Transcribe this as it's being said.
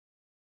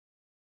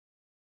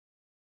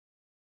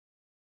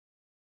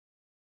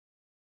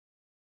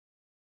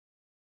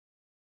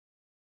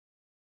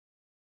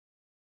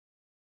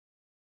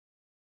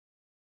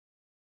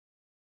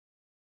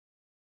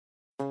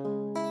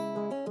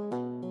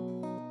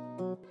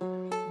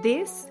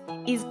This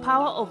is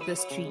Power of the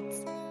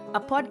Streets, a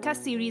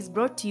podcast series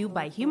brought to you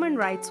by Human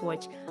Rights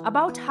Watch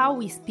about how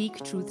we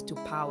speak truth to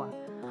power.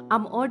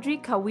 I'm Audrey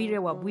Kawire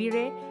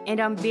Wabwire, and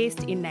I'm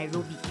based in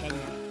Nairobi, Kenya.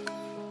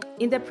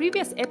 In the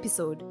previous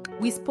episode,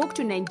 we spoke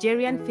to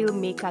Nigerian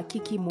filmmaker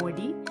Kiki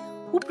Mordi,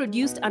 who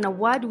produced an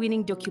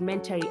award-winning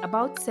documentary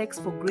about sex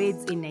for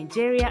grades in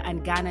Nigeria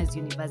and Ghana's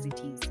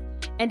universities.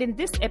 And in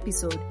this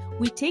episode,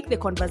 we take the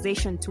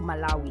conversation to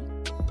Malawi.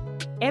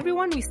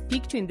 Everyone we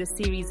speak to in the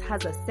series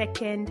has a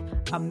second,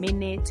 a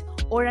minute,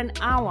 or an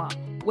hour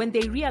when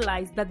they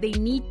realize that they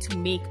need to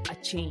make a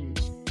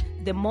change.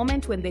 The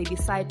moment when they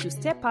decide to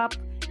step up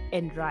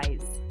and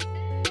rise.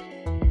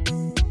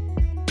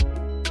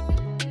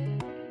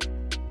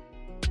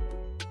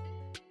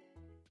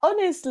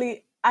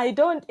 Honestly, I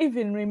don't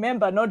even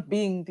remember not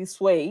being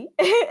this way,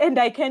 and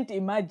I can't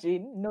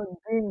imagine not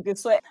being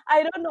this way.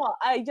 I don't know.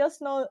 I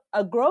just know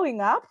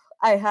growing up,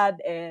 I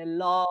had a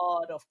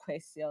lot of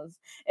questions.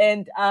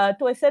 And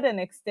to a certain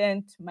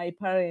extent, my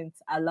parents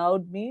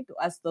allowed me to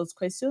ask those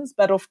questions.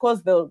 But of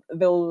course, there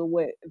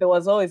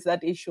was always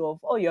that issue of,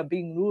 oh, you're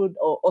being rude,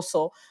 or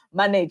also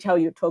manage how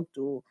you talk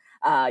to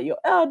your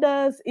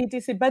elders,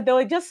 etc. But there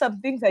were just some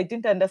things I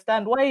didn't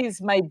understand. Why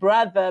is my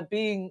brother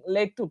being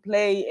led to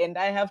play and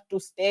I have to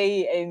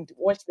stay and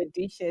wash the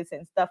dishes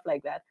and stuff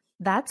like that?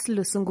 That's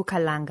Lusungu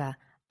Kalanga,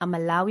 a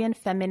Malawian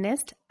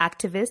feminist,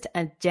 activist,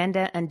 and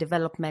gender and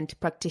development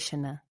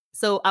practitioner.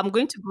 So I'm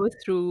going to go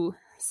through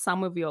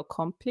some of your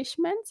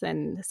accomplishments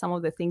and some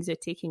of the things you're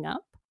taking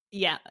up.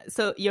 Yeah,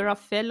 so you're a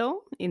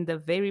fellow in the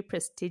very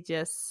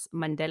prestigious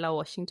Mandela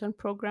Washington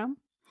program.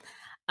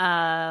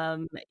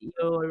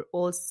 You're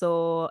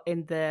also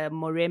in the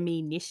Moremi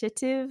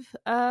Initiative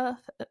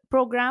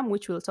program,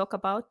 which we'll talk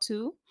about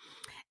too.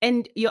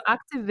 And your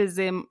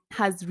activism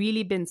has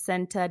really been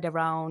centered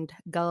around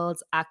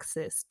girls'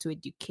 access to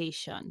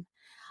education.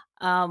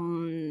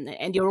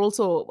 And you're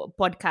also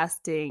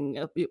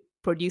podcasting,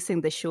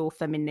 producing the show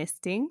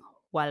Feministing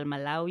while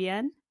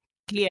Malawian.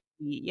 Clearly,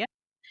 yeah.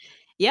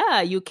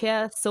 Yeah, you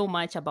care so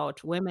much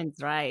about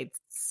women's rights.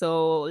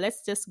 So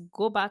let's just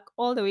go back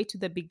all the way to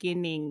the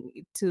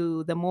beginning,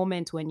 to the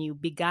moment when you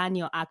began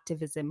your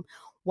activism.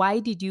 Why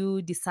did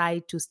you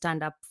decide to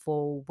stand up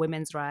for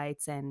women's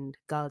rights and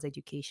girls'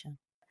 education?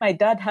 My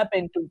dad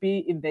happened to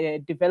be in the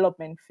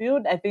development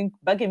field. I think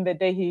back in the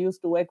day, he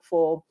used to work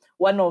for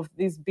one of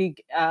these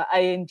big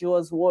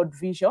INGOs, World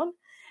Vision.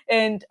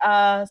 And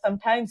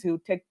sometimes he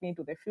would take me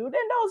to the field. And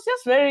I was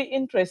just very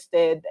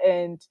interested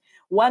and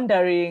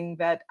wondering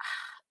that,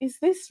 is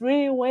this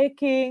really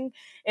working?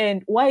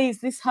 And why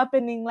is this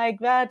happening like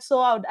that? So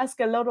I would ask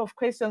a lot of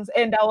questions.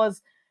 And I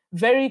was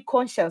very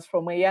conscious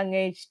from a young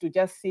age to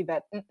just see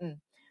that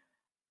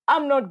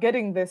I'm not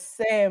getting the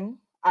same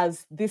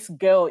as this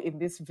girl in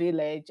this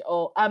village,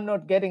 or I'm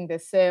not getting the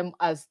same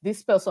as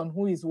this person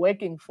who is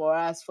working for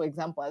us, for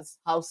example, as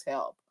house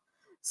help.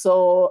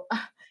 So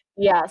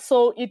yeah,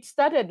 so it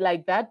started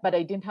like that, but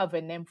I didn't have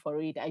a name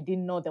for it. I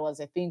didn't know there was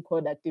a thing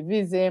called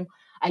activism.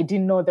 I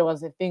didn't know there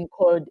was a thing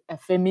called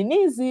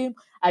feminism.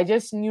 I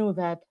just knew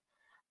that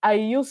I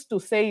used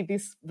to say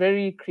this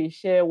very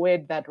cliche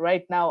word that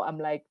right now I'm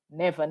like,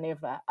 never,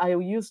 never. I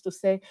used to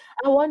say,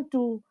 I want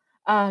to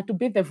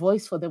be the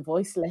voice for the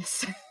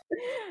voiceless.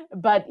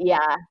 But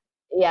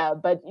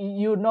but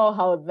you know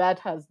how that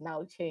has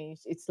now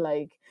changed. It's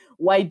like,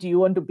 why do you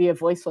want to be a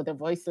voice for the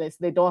voiceless?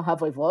 They don't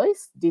have a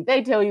voice. Did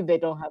they tell you they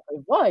don't have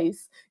a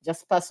voice?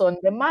 Just pass on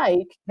the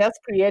mic, just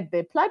create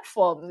the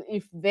platform.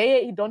 If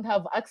they don't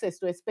have access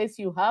to a space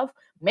you have,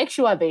 make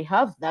sure they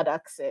have that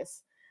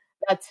access.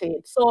 That's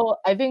it. So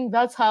I think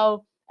that's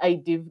how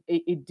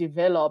it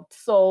developed.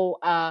 So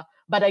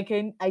but I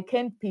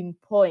can't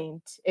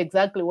pinpoint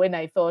exactly when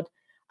I thought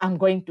I'm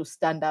going to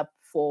stand up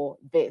for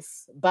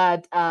this.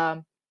 But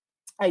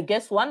I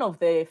guess one of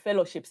the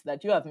fellowships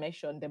that you have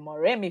mentioned, the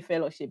Moremi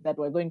Fellowship that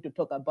we're going to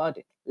talk about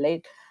it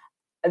late,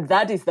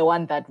 that is the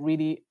one that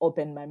really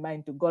opened my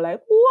mind to go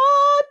like,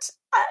 what?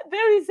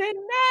 There is a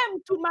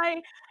name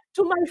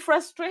to my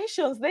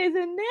frustrations. There is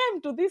a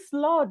name to this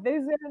Lord. There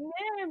is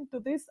a name to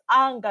this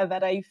anger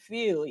that I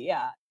feel.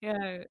 Yeah.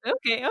 Yeah.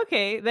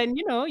 Okay. Then,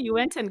 you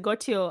went and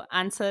got your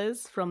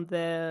answers from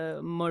the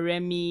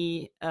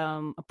Moremi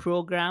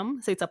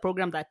program. So it's a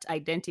program that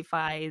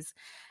identifies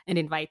and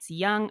invites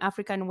young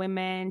African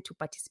women to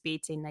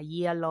participate in a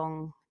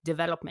year-long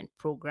development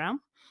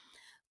program.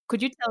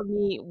 Could you tell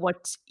me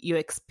what your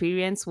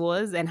experience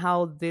was and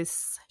how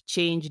this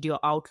changed your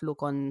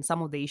outlook on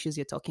some of the issues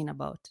you're talking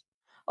about?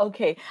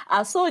 Okay.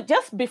 So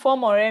just before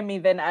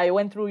Moremi, then I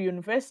went through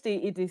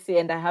university, etc.,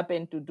 and I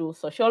happened to do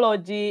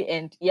sociology.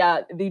 And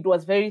yeah, it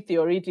was very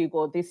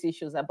theoretical, these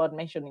issues about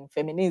mentioning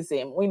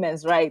feminism,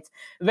 women's rights,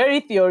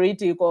 very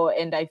theoretical.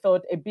 And I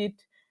thought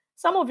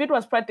some of it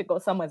was practical,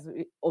 some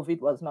of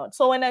it was not.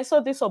 So when I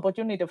saw this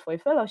opportunity for a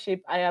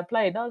fellowship, I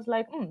applied. I was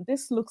like,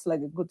 this looks like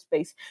a good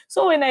space.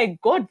 So when I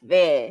got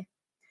there,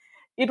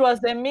 it was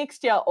a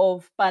mixture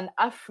of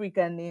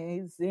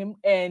Pan-Africanism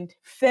and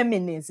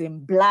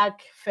feminism,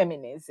 Black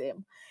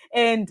feminism.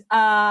 And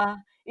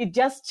it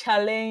just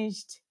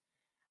challenged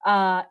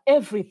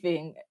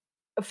everything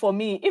for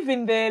me,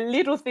 even the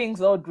little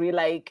things, Audrey,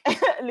 like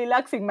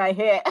relaxing my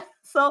hair.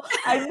 So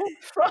I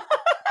moved from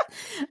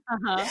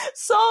Uh-huh.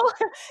 so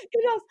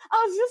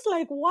I was just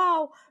like,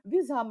 wow,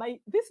 this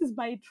is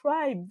my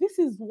tribe. This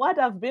is what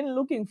I've been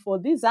looking for,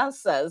 these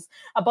answers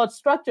about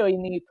structural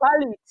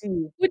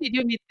inequality. Who did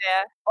you meet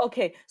there?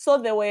 Okay, so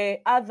there were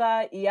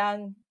other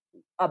young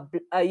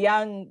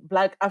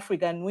Black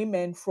African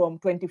women from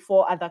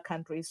 24 other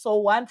countries, so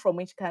one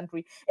from each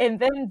country. And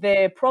then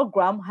the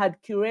program had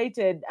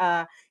curated,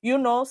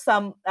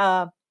 some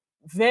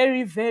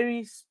very,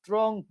 very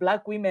strong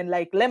Black women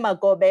like Lema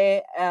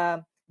Gobe,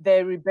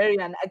 the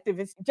Liberian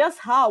activist. Just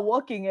her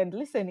walking and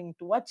listening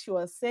to what she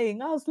was saying,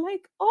 I was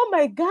like, oh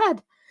my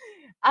God,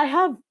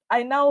 I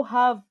now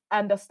have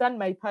understand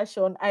my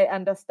passion. I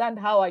understand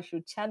how I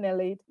should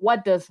channel it.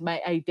 What does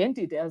my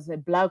identity as a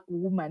Black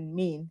woman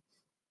mean?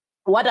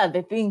 What are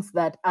the things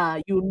that are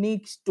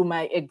unique to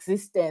my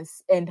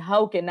existence, and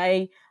how can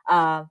I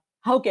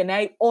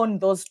own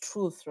those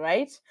truths,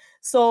 right?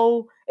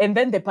 So, and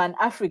then the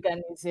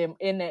Pan-Africanism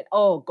in it,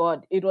 oh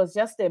God, it was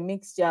just a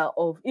mixture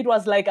of, it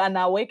was like an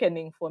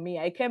awakening for me.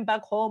 I came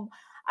back home,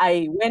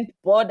 I went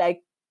bored,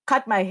 I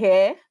cut my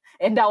hair,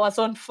 and I was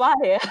on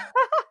fire.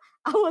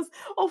 I was,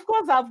 of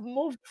course, I've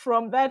moved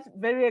from that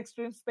very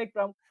extreme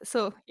spectrum.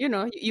 So,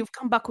 you've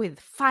come back with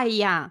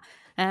fire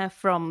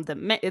from the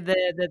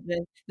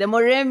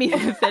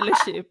Moremi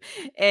Fellowship.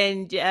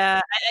 And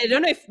I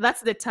don't know if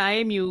that's the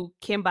time you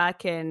came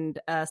back and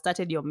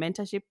started your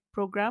mentorship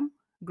program,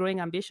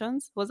 Growing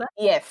Ambitions, was that?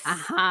 Yes.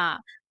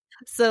 Aha.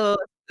 So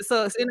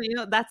that's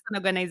an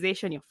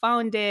organization you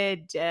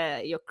founded.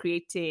 You're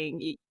creating.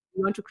 You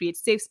want to create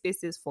safe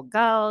spaces for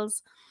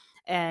girls,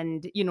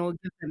 and give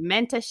them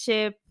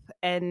mentorship,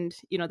 and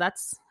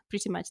that's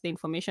pretty much the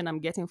information I'm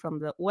getting from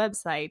the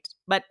website.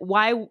 But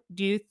why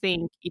do you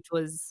think it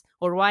was,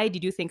 or why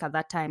did you think at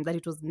that time that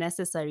it was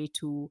necessary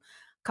to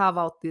carve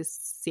out these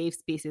safe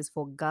spaces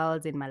for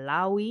girls in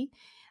Malawi?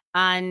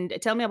 And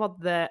tell me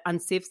about the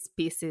unsafe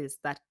spaces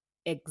that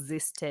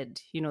existed,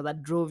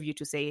 that drove you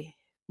to say,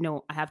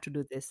 no, I have to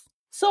do this.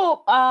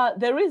 So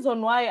the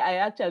reason why I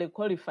actually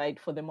qualified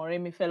for the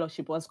Moremi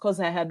Fellowship was because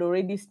I had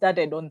already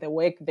started on the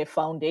work, the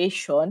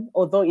foundation,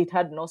 although it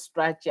had no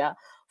structure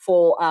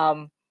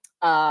for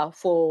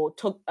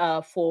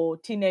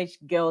teenage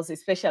girls,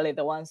 especially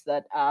the ones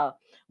that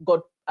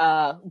got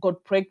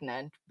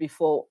pregnant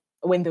before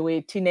when they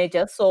were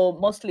teenagers. So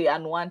mostly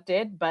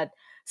unwanted, but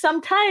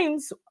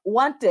sometimes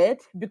wanted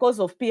because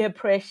of peer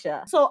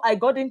pressure. So I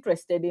got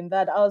interested in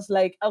that. I was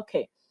like,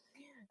 okay,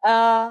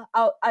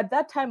 at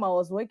that time I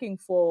was working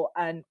for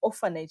an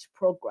orphanage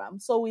program,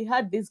 so we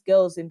had these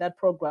girls in that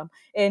program,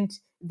 and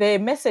the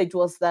message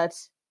was that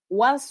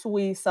once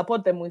we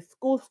support them with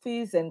school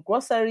fees and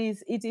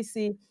groceries,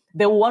 etc.,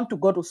 they want to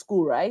go to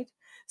school, right?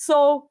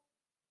 So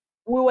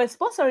we were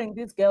sponsoring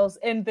these girls,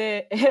 and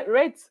the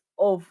rates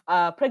of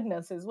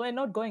pregnancies were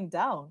not going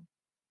down.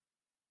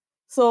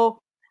 So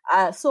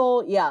I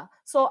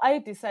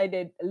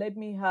decided, let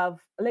me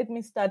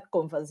start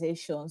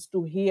conversations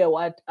to hear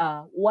what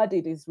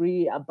it is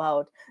really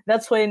about.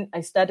 That's when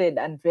I started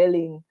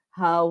unveiling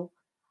how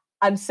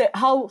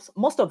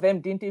most of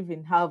them didn't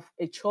even have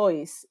a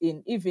choice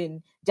in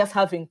even just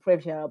having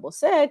pleasurable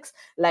sex,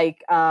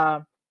 like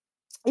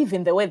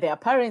even the way their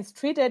parents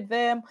treated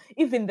them,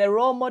 even the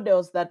role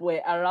models that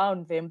were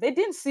around them. They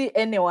didn't see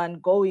anyone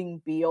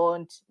going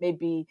beyond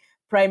maybe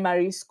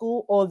primary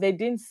school, or uh, they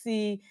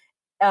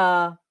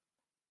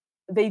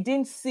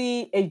didn't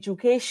see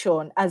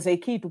education as a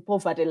key to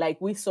poverty like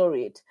we saw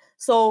it.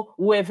 So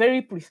we're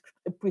very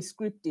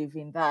prescriptive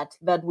in that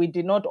we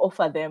did not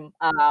offer them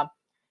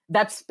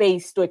that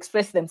space to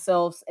express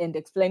themselves and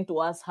explain to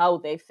us how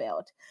they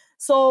felt.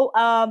 So,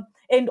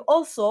 and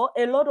also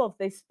a lot of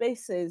the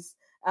spaces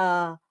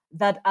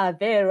that are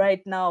there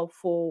right now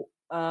for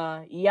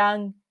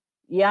young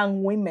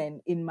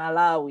women in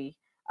Malawi,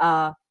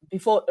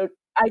 before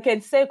I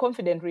can say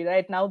confidently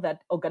right now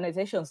that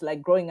organizations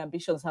like Growing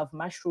Ambitions have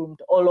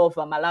mushroomed all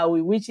over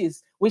Malawi,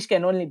 which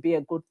can only be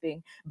a good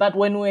thing. But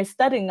when we were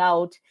starting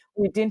out,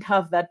 we didn't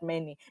have that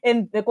many.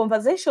 And the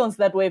conversations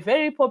that were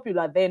very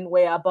popular then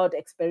were about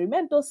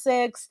experimental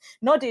sex,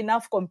 not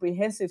enough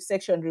comprehensive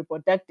sexual and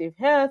reproductive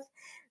health,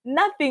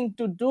 nothing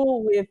to do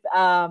with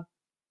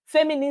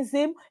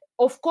feminism.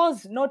 Of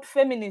course, not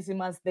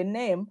feminism as the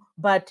name,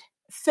 but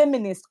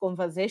feminist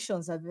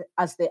conversations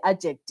as the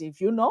adjective.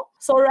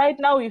 So right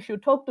now, if you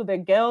talk to the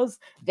girls,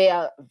 they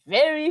are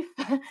very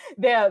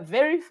they are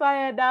very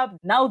fired up.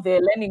 Now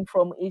they're learning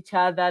from each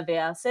other.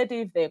 They're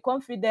assertive, they're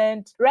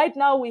confident. Right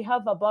now we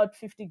have about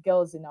 50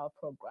 girls in our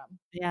program.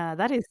 Yeah,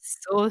 that is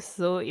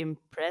so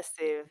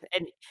impressive.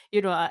 And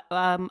I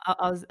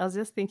was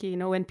just thinking,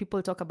 when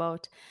people talk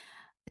about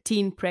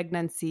teen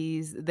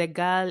pregnancies, the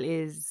girl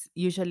is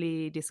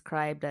usually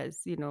described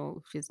as,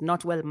 she's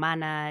not well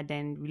mannered,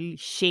 and really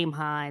shame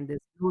her, and there's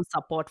no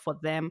support for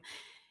them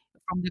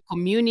from the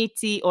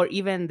community or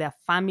even their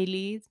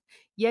families.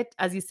 Yet,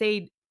 as you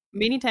said,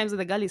 many times when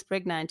the girl is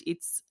pregnant,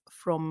 it's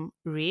from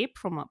rape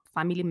from a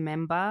family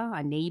member,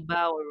 a neighbor,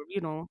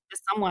 or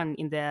just someone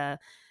in their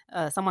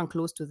someone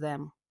close to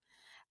them.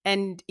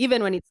 And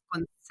even when it's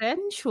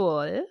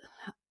consensual,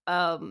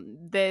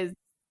 there's,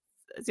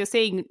 as you're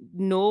saying,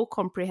 no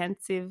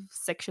comprehensive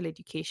sexual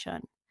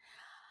education.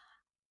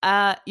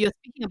 You're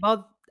speaking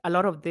about a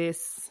lot of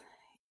this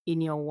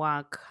in your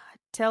work.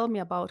 Tell me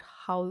about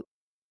how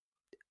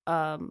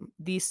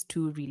these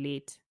two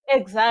relate.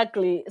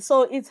 Exactly.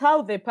 So it's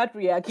how the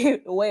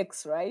patriarchy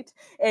works, right?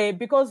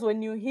 Because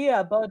when you hear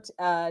about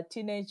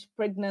teenage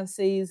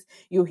pregnancies,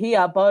 you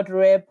hear about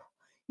rape,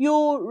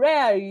 you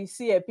rarely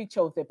see a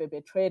picture of the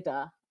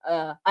perpetrator.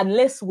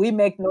 Unless we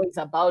make noise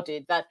about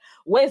it, that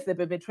where's the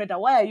perpetrator?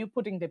 Why are you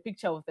putting the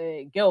picture of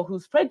the girl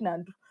who's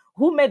pregnant?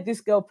 Who made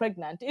this girl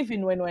pregnant?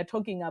 Even when we're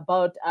talking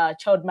about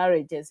child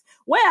marriages,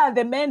 where are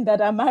the men that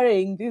are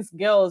marrying these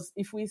girls?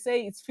 If we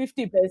say it's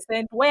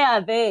 50%, where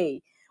are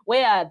they?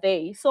 Where are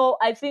they? So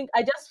I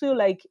just feel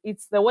like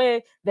it's the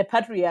way the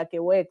patriarchy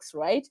works,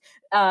 right?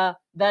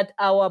 That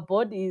our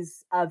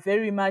bodies are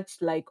very much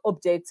like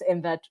objects,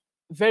 and that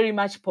very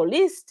much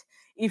policed.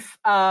 If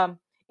a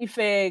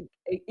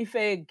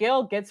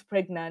girl gets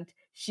pregnant,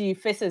 she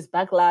faces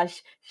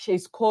backlash,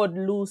 she's called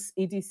loose,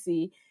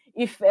 etc.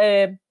 If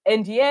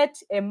And yet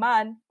a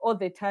man all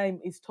the time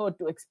is told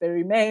to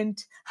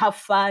experiment, have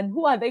fun.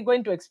 Who are they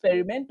going to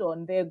experiment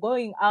on? They're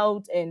going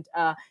out and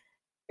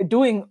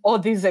doing all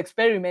these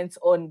experiments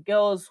on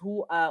girls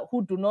who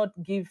do not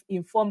give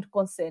informed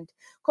consent.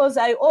 Because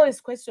I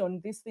always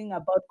question this thing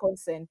about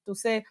consent, to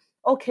say,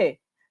 okay,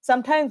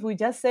 sometimes we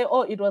just say,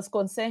 oh, it was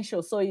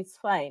consensual, so it's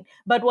fine.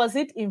 But was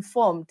it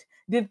informed?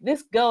 Did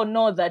this girl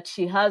know that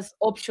she has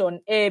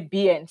option A,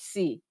 B, and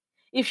C?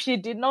 If she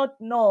did not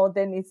know,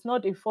 then it's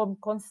not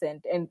informed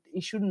consent, and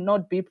it should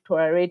not be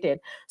tolerated.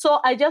 So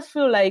I just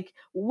feel like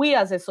we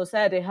as a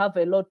society have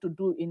a lot to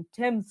do in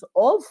terms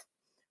of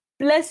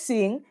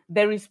placing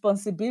the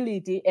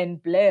responsibility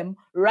and blame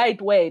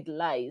right where it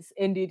lies.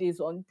 And it is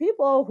on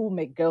people who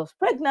make girls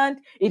pregnant.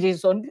 It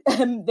is on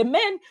the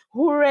men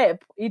who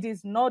rape. It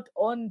is not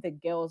on the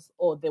girls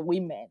or the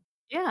women.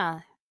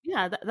 Yeah,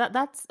 yeah,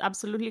 that's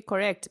absolutely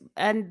correct.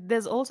 And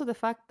there's also the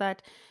fact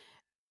that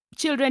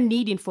children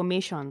need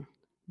information.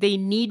 They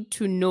need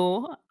to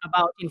know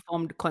about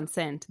informed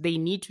consent. They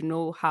need to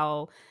know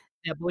how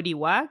their body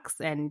works,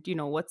 and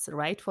what's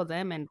right for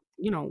them, and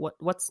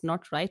what's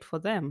not right for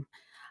them.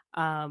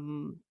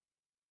 Um,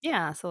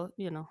 yeah, so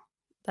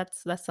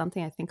that's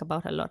something I think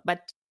about a lot.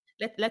 But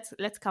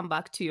let's come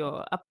back to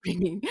your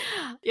upbringing.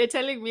 You're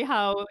telling me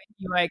how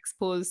you were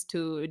exposed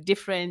to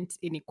different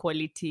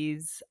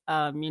inequalities.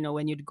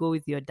 When you'd go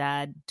with your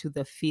dad to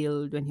the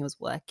field when he was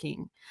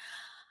working.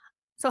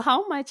 So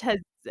how much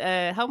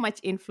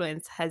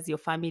influence has your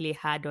family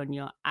had on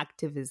your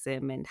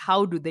activism, and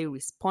how do they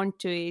respond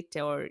to it?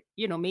 Or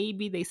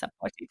maybe they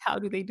support it. How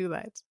do they do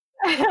that?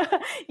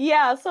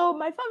 Yeah, so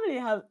my family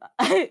have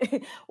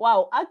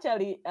wow,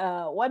 actually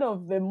one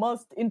of the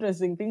most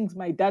interesting things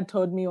my dad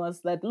told me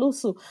was that,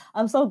 Lusu,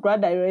 I'm so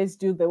glad I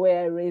raised you the way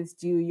I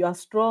raised you. You are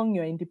strong,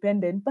 you're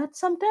independent, but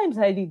sometimes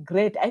I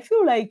regret. I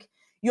feel like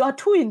you are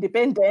too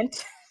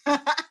independent. And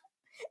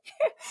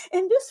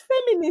this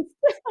feminist,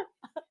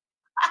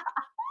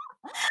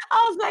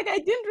 I was like, I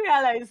didn't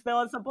realize there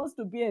was supposed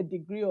to be a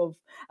degree of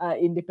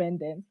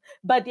independence.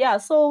 But yeah,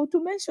 so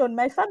to mention,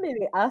 my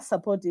family are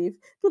supportive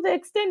to the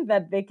extent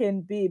that they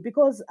can be,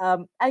 because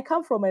I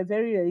come from a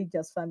very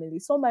religious family.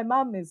 So my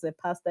mom is a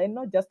pastor, and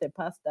not just a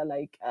pastor,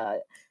 like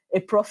a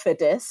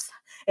prophetess.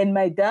 And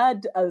my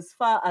dad, as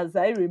far as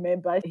I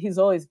remember, he's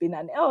always been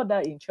an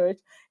elder in church.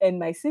 And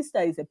my sister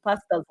is a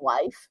pastor's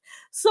wife.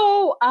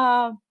 So,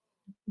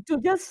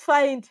 to just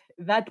find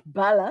that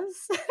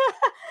balance,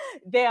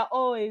 they are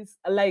always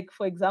like,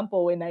 for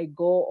example, when I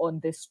go on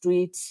the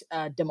street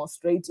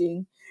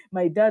demonstrating,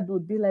 my dad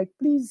would be like,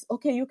 please,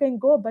 okay, you can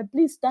go, but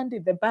please stand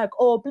in the back.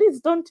 Oh, please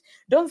don't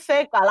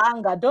say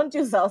kalanga, don't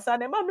use our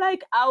surname. I'm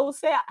like, I will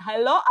say,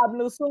 hello, I'm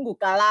Lusungu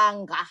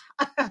Kalanga.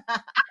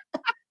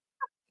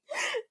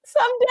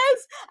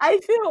 Sometimes I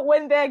feel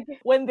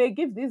when they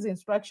give these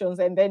instructions,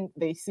 and then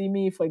they see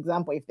me, for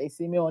example, if they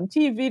see me on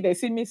TV, they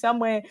see me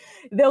somewhere,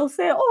 they'll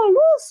say, oh,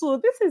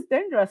 Lusu, this is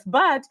dangerous.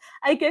 But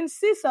I can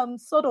see some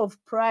sort of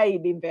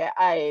pride in their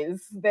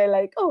eyes. They're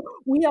like, oh,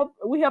 we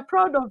are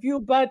proud of you.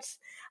 But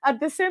at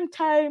the same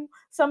time,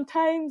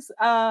 sometimes,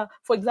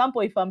 for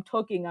example, if I'm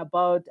talking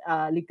about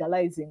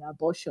legalizing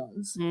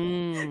abortions,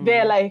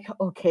 they're Mm. like,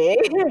 okay,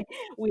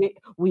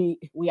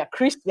 we are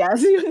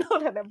Christians,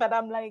 but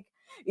I'm like,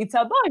 it's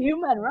about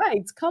human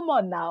rights. Come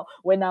on now.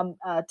 When I'm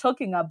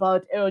talking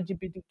about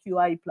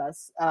LGBTQI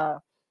plus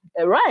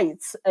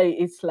rights,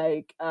 it's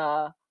like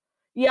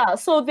yeah.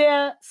 So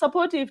they're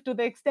supportive to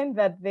the extent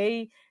that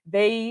they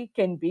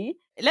can be.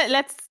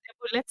 Let's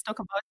talk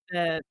about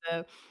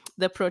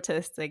the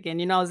protests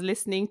again. I was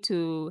listening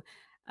to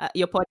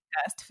your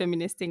podcast,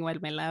 Feministing While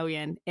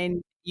Malawian,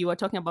 and you were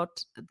talking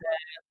about the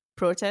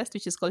protest,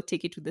 which is called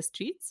Take It to the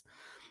Streets.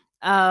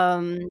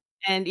 Um,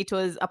 and it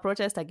was a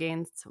protest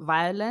against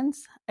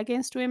violence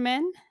against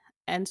women.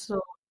 And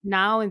so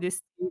now in this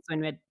space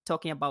when we're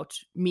talking about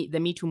the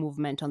Me Too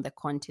movement on the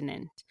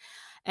continent.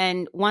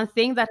 And one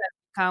thing that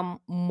has become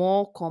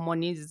more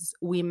common is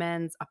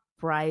women's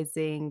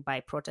uprising by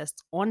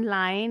protests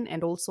online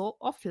and also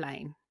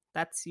offline.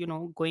 That's,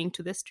 going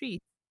to the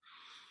street.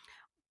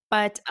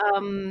 But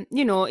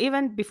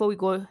even before we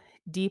go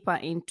deeper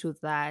into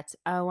that,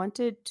 I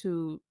wanted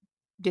to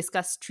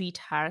discuss street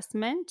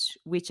harassment,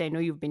 which I know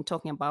you've been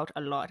talking about a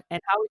lot, and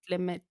how it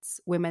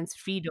limits women's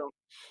freedom.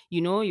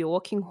 You're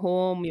walking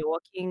home, you're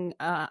walking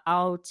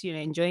out,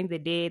 enjoying the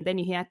day, and then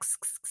you hear, "Kss,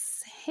 kss,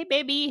 kss, hey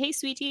baby, hey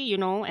sweetie,"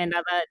 and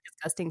other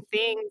disgusting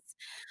things,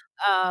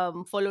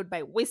 followed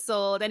by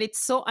whistle. Then it's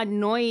so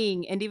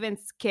annoying and even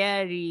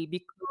scary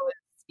because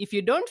if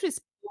you don't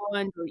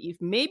respond, or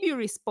if maybe you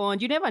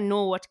respond, you never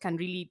know what can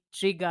really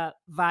trigger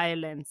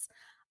violence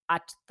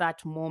at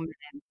that moment.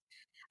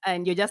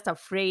 And you're just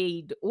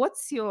afraid.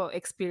 What's your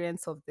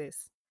experience of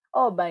this?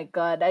 Oh my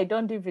God, I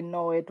don't even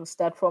know where to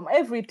start from.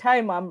 Every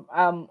time I'm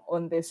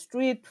on the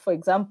street, for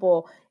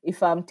example,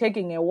 if I'm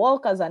taking a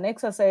walk as an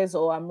exercise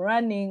or I'm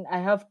running, I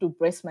have to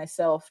brace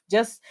myself.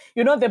 Just,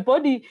 the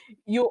body,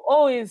 you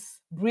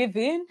always breathe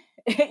in,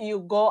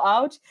 you go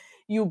out,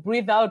 you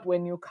breathe out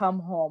when you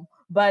come home.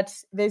 But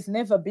there's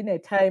never been a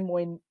time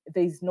when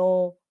there's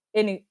no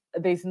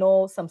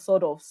some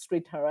sort of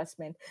street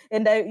harassment.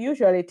 And I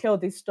usually tell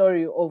this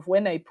story of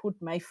when I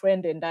put my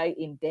friend and I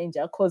in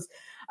danger because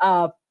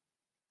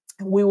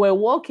we were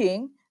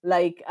walking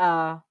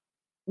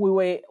we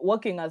were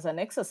walking as an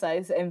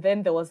exercise, and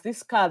then there was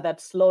this car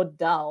that slowed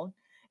down,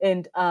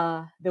 and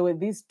there were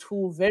these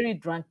two very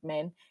drunk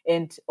men,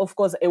 and of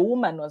course a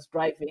woman was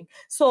driving.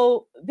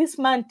 So this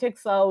man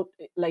takes out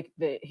like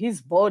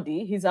his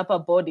upper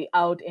body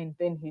out, and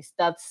then he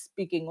starts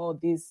speaking all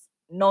this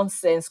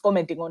nonsense,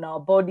 commenting on our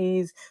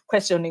bodies,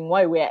 questioning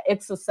why we are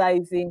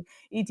exercising,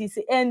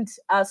 etc. And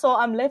so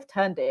I'm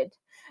left-handed,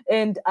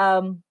 and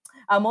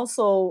I'm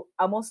also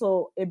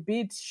a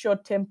bit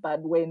short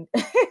tempered when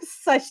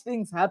such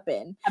things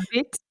happen. A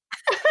bit.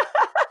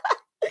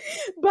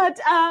 But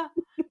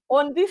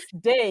on this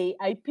day,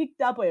 I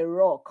picked up a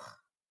rock.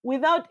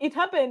 Without it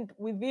happened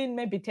within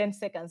maybe 10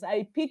 seconds.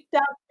 I picked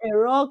up a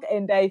rock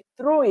and I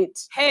threw it.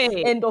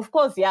 Hey, And of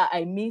course, yeah,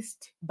 I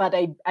missed, but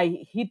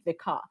I hit the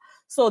car.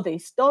 So they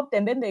stopped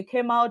and then they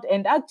came out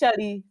and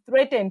actually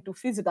threatened to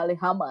physically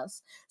harm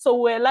us. So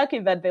we're lucky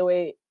that there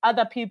were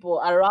other people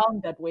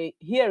around that were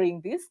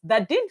hearing this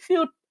that didn't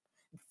feel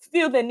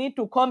the need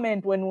to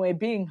comment when we're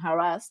being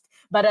harassed,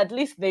 but at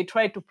least they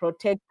tried to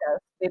protect us.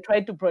 They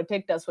tried to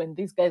protect us when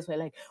these guys were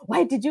like,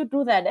 "Why did you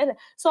do that?" And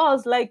so I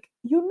was like,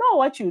 "You know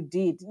what you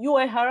did? You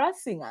were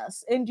harassing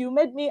us and you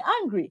made me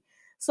angry."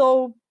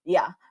 So,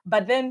 yeah.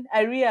 But then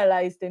I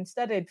realized and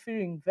started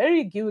feeling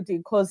very guilty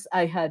because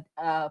I had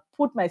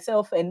put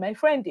myself and my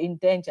friend in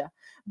danger.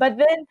 But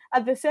then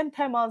at the same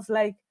time, I was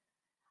like,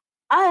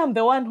 I am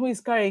the one who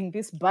is carrying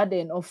this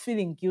burden of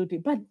feeling guilty.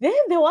 But then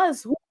there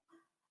was who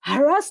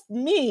harassed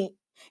me,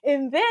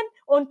 and then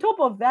on top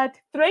of that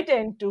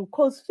threatened to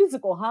cause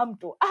physical harm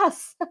to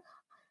us.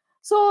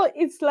 So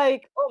it's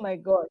like, oh my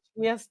gosh,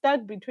 we are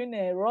stuck between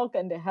a rock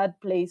and a hard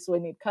place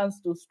when it comes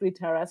to street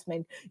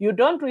harassment. You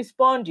don't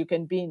respond, you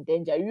can be in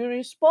danger. You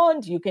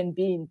respond, you can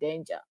be in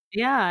danger.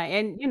 yeah,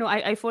 and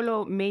I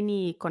follow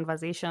many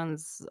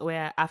conversations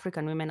where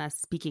African women are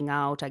speaking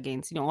out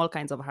against all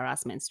kinds of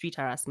harassment, street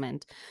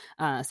harassment,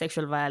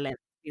 sexual violence,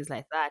 things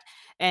like that.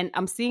 And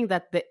I'm seeing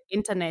that the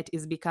internet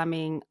is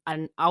becoming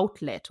an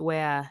outlet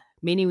where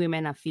many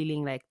women are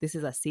feeling like this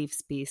is a safe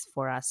space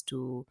for us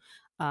to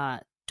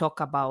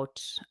talk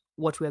about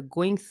what we're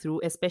going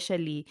through,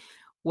 especially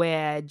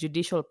where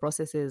judicial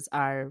processes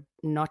are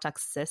not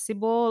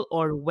accessible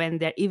or when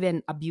they're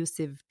even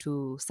abusive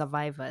to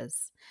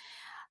survivors.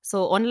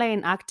 So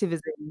online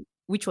activism,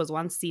 which was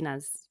once seen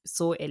as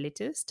so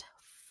elitist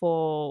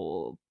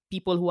for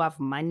people who have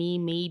money,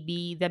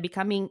 maybe they're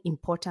becoming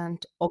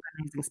important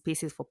organizing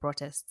spaces for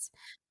protests.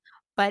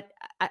 But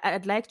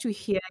I'd like to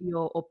hear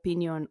your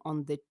opinion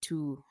on the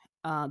two,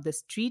 the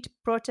street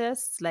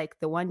protests, like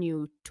the one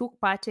you took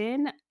part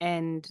in,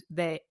 and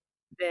the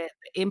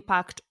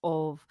impact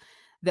of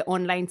the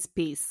online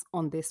space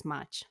on this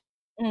march.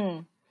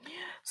 Mm.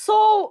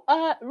 So,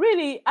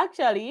 really,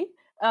 actually,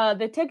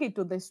 they take it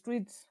to the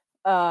streets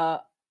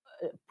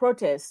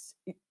protests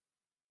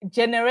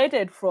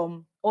generated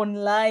from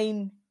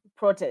online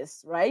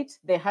protests, right?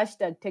 The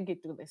hashtag take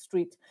it to the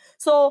street.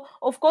 So,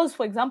 of course,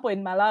 for example,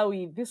 in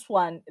Malawi,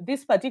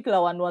 this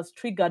particular one was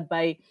triggered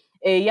by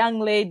a young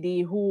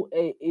lady who,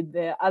 in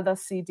the other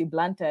city,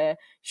 Blantyre,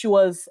 she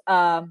was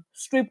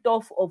stripped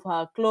off of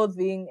her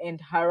clothing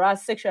and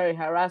sexually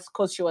harassed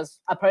because she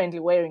was apparently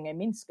wearing a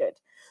miniskirt.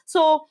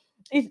 So,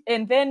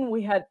 and then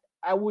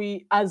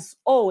as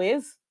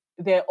always,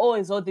 there are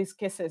always all these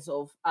cases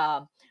of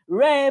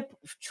rape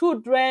of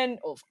children,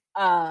 of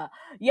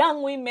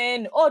young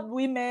women, old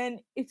women.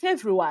 It's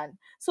everyone.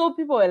 So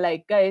people were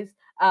like, guys,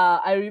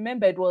 I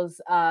remember it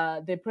was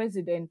the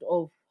president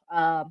of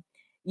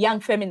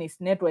Young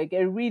Feminist Network,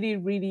 a really,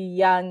 really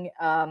young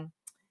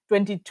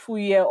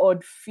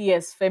 22-year-old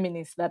fierce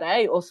feminist that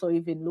I also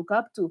even look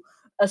up to.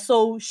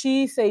 So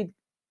she said,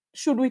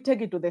 should we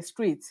take it to the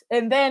streets?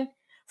 And then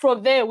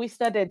from there, we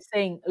started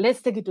saying,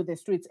 let's take it to the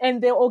streets.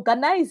 And the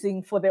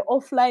organizing for the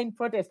offline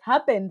protest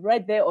happened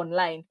right there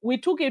online. We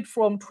took it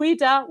from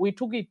Twitter, we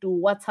took it to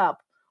WhatsApp.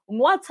 On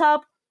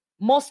WhatsApp,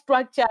 more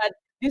structured.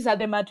 These are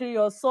the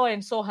materials. So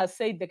and so has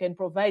said they can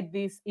provide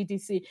this,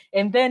 etc.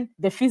 And then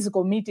the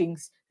physical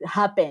meetings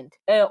happened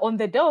on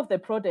the day of the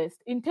protest.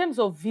 In terms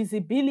of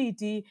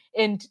visibility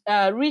and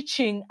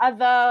reaching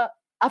other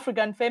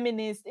African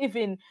feminists,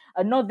 even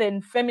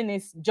Northern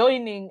feminists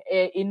joining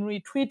in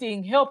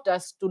retweeting helped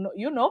us to,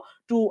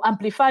 to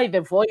amplify the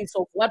voice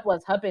of what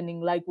was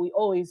happening, like we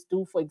always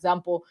do. For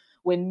example,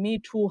 when Me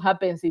Too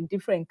happens in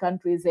different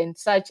countries and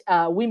such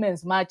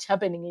women's march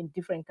happening in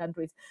different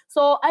countries.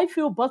 So I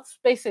feel both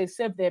spaces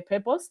serve their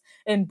purpose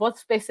and both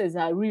spaces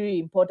are really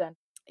important.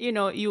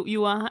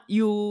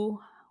 You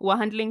were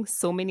handling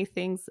so many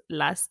things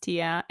last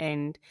year,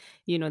 and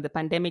the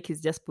pandemic is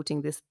just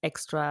putting this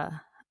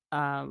extra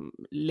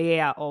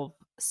layer of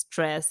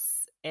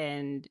stress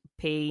and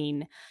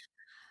pain.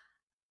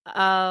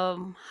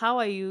 How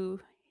are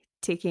you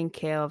taking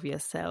care of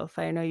yourself?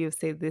 I know you've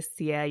said this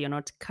year you're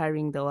not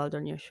carrying the world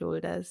on your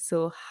shoulders.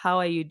 So how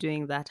are you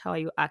doing that? How are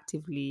you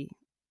actively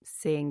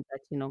saying that,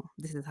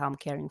 this is how I'm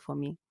caring for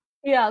me?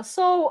 Yeah,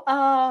 so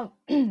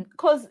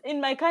because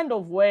in my kind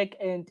of work,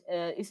 and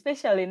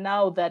especially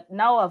now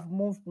I've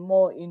moved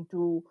more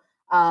into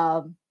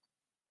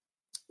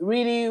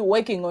really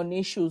working on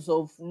issues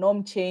of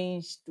norm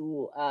change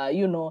to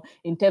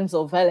in terms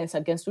of violence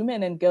against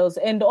women and girls,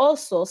 and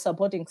also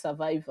supporting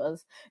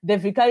survivors. The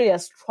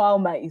vicarious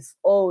trauma is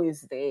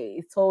always there.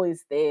 It's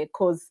always there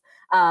because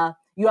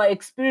you are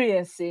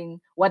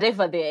experiencing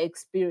whatever they're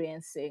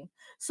experiencing.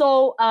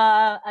 So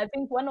I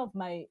think one of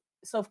my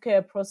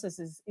self-care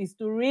processes is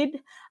to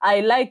read. I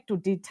like to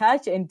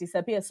detach and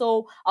disappear.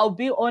 So I'll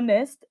be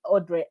honest,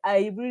 Audrey,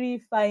 I really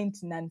find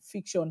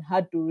nonfiction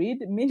hard to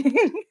read, meaning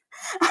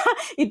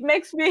it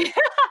makes me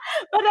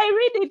but I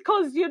read it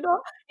because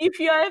if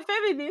you are a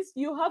feminist,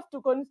 you have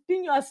to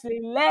continuously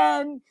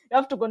learn, you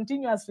have to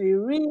continuously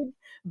read.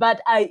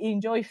 But I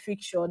enjoy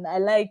fiction. I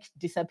like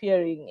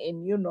disappearing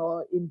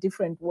in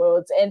different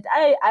worlds. And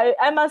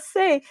I must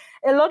say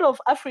a lot of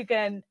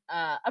African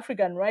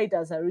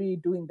writers are really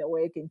doing the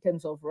work in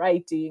terms of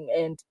writing,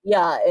 and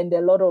and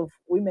a lot of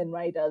women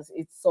writers.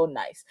 It's so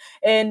nice.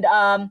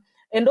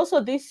 And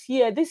also this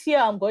year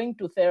I'm going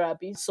to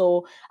therapy.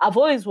 So I've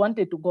always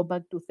wanted to go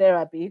back to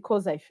therapy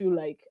because I feel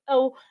like,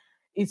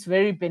 it's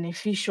very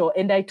beneficial.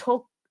 And I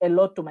talk a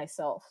lot to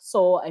myself.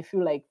 So I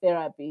feel like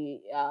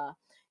therapy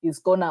is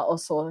gonna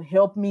also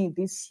help me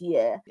this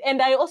year.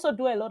 And I also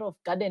do a lot of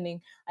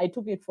gardening. I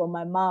took it from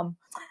my mom.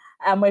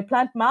 I'm a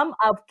plant mom.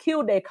 I've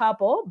killed a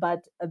couple,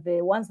 but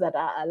the ones that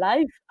are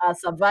alive are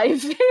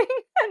surviving.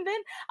 And then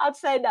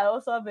outside, I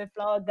also have a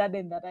flower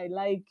garden that I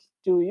like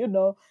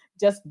to,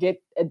 just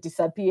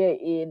disappear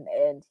in.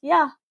 And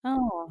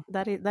Oh,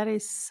 that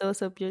is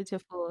so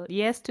beautiful.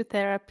 Yes to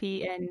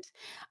therapy, and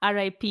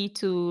RIP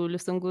to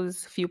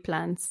Lusungu's few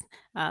plants.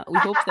 We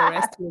hope the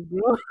rest will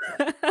grow.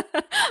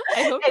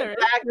 I hope the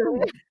rest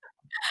will exactly.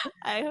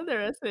 I hope the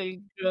rest will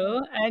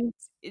grow. And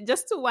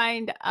just to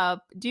wind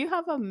up, do you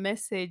have a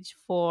message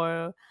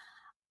for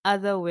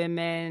other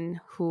women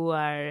who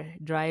are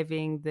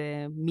driving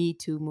the Me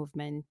Too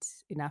movement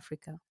in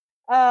Africa?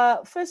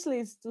 Firstly,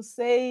 is to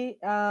say,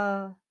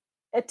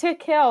 take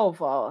care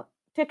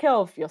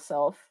of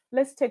yourself.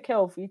 Let's take care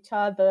of each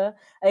other,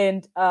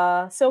 and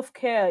self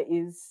care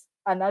is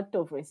an act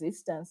of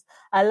resistance.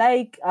 I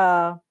like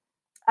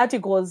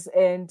articles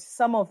and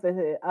some of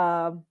the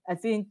I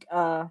think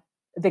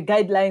the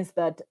guidelines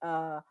that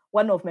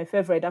one of my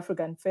favorite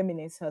African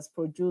feminists has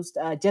produced,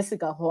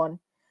 Jessica Horn,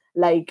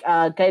 like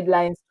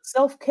guidelines to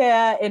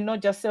self-care, and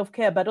not just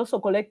self-care but also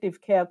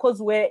collective care,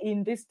 because we're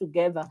in this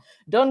together.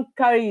 Don't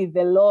carry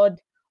the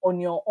load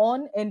on your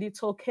own, and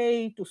it's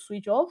okay to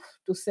switch off,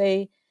 to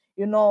say,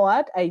 you know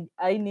what,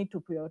 I need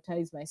to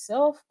prioritize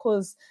myself,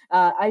 because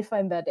I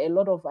find that a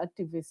lot of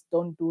activists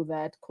don't do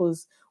that,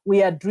 because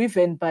we are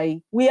driven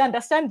by, we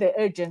understand the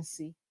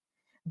urgency,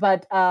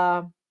 but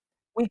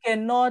we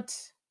cannot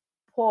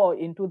pour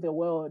into the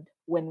world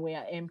when we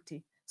are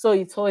empty. So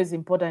it's always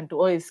important to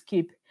always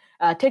keep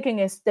taking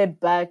a step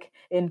back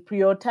and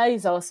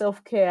prioritize our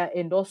self-care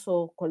and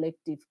also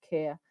collective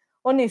care.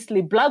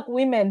 Honestly, Black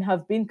women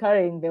have been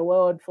carrying the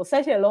world for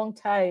such a long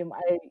time.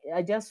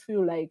 I just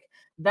feel like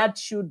that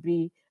should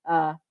be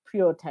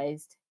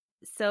prioritized.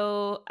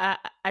 So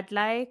I'd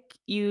like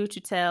you to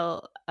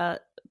tell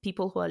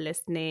people who are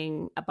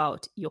listening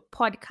about your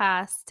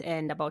podcast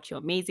and about your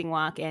amazing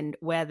work and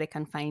where they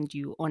can find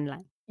you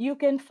online. You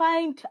can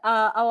find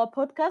our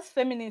podcast,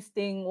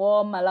 Feministing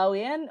War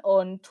Malawian,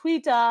 on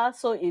Twitter.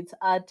 So it's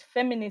at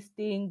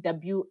Feministing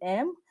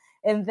WM.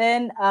 And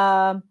then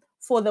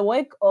for the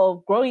work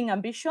of Growing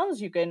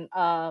Ambitions, you can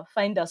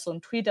find us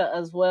on Twitter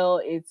as well.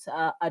 It's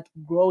at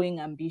Growing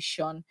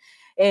Ambition.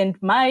 And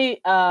my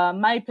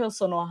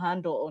personal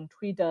handle on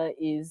Twitter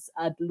is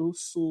at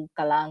Lusu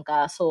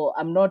Kalanga. So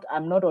I'm not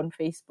on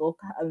Facebook.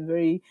 I'm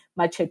very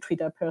much a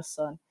Twitter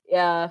person.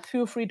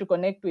 feel free to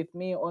connect with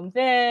me on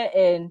there.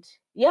 And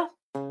yeah.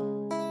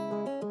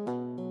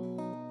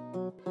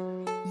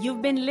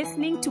 You've been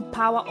listening to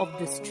Power of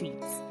the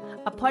Streets,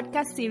 a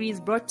podcast series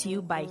brought to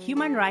you by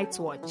Human Rights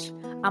Watch.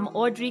 I'm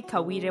Audrey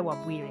Kawire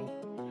Wabwire.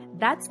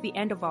 That's the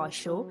end of our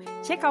show.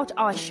 Check out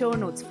our show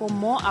notes for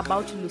more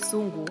about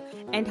Lusungu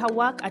and her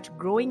work at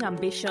Growing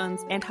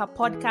Ambitions and her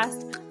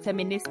podcast,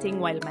 Feministing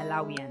While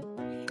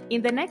Malawian.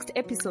 In the next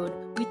episode,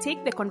 we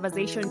take the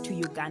conversation to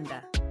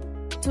Uganda.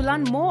 To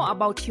learn more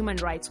about Human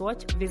Rights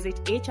Watch, visit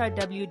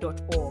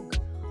hrw.org.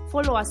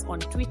 Follow us on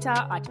Twitter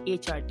at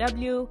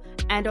HRW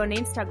and on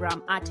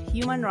Instagram at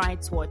Human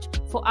Rights Watch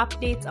for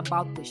updates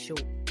about the show.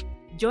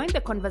 Join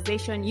the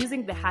conversation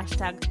using the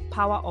hashtag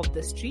Power of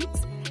the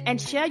Streets and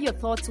share your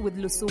thoughts with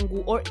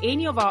Lusungu or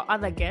any of our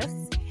other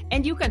guests,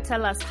 and you can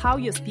tell us how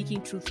you're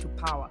speaking truth to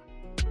power.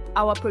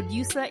 Our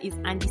producer is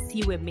Andy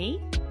Siwe May,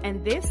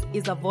 and this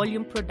is a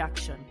Volume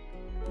production.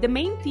 The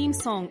main theme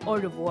song, Au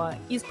Revoir,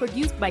 is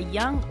produced by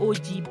Young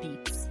OG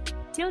Beats.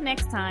 Till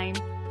next time,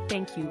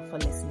 thank you for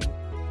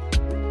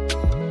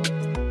listening.